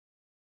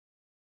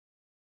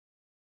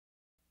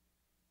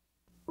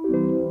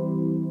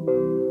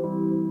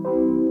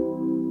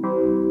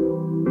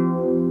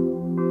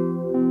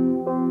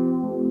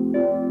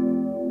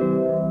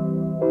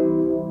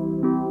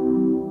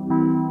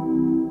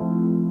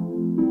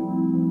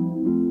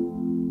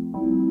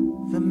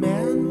The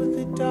man with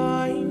the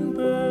dying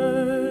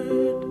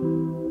bird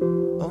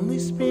only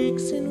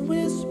speaks in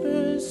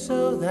whispers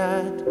so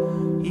that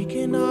he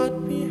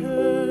cannot be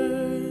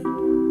heard.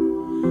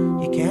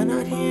 He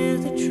cannot hear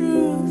the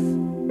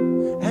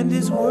truth, and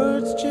his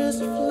words just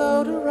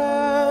float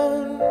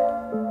around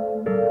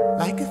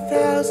like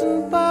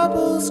 1,000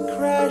 bubbles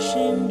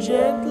crashing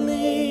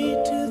gently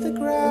to the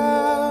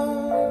ground.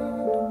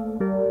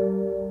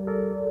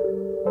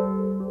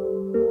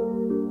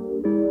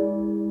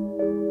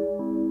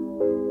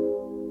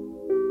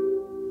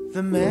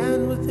 The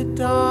man with the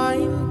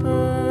dying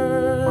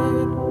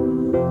bird,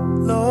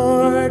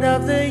 Lord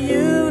of the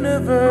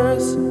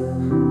universe,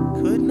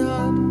 could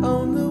not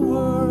own the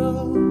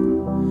world.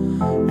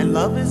 And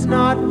love is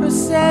not for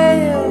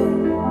sale,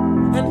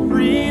 and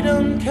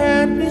freedom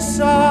can't be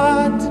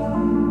sought,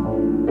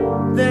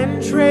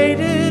 then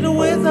traded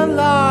with a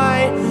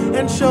lie,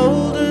 and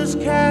shoulders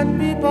can't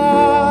be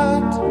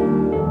bought.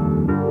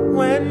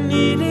 When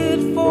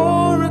needed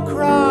for a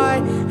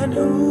cry, and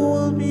who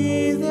will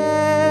be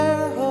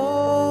there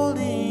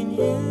holding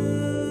you?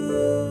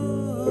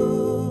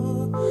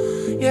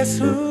 Yes,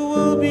 who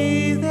will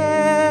be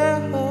there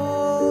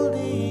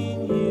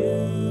holding you?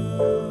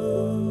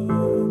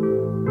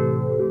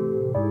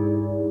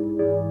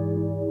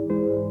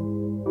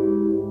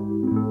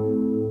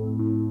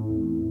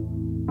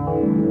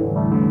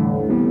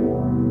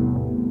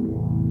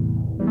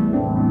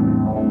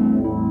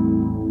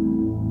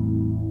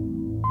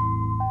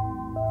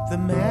 The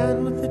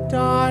man with the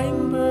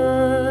dying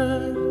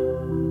bird,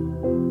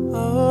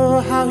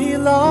 oh, how he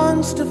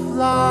longs to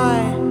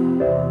fly,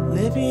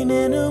 living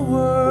in a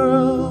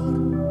world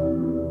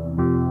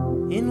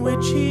in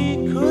which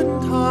he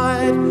couldn't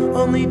hide.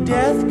 Only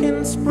death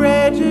can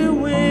spread your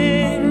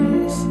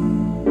wings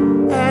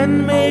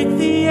and make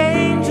the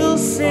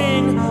angels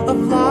sing, a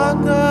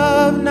flock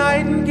of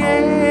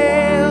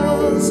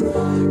nightingales,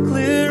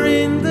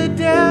 clearing the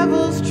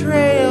devil's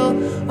trail.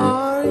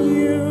 Are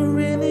you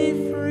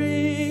really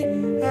free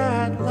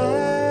at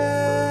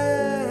last?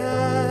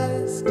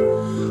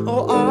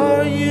 Oh,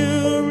 are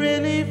you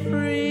really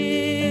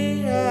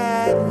free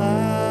at last?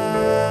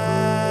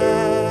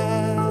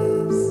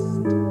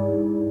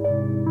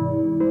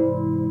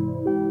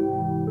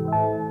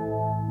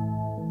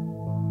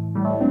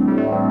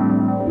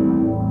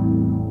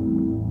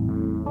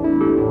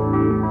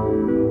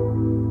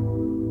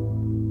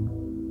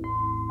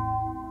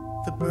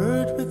 The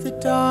bird with the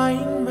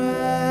dying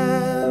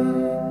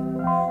man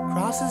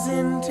crosses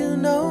into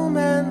no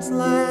man's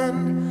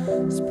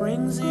land.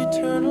 Spring's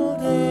eternal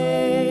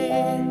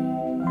day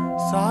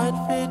saw it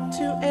fit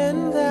to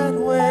end that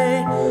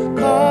way.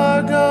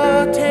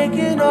 Cargo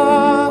taken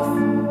off,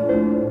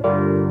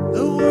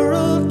 the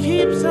world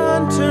keeps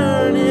on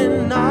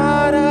turning,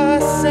 not a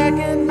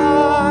second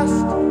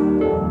lost.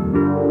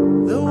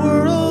 The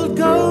world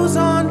goes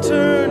on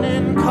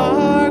turning,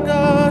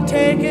 cargo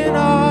taken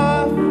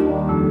off.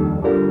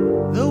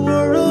 The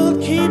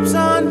world keeps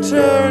on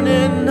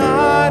turning,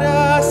 not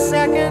a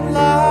second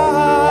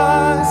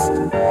lost.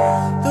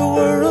 The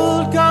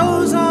world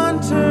goes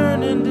on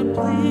turning to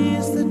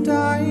please the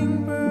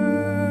dying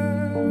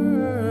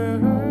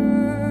bird.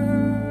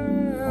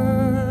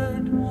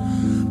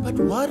 But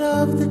what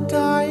of the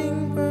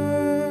dying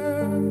bird?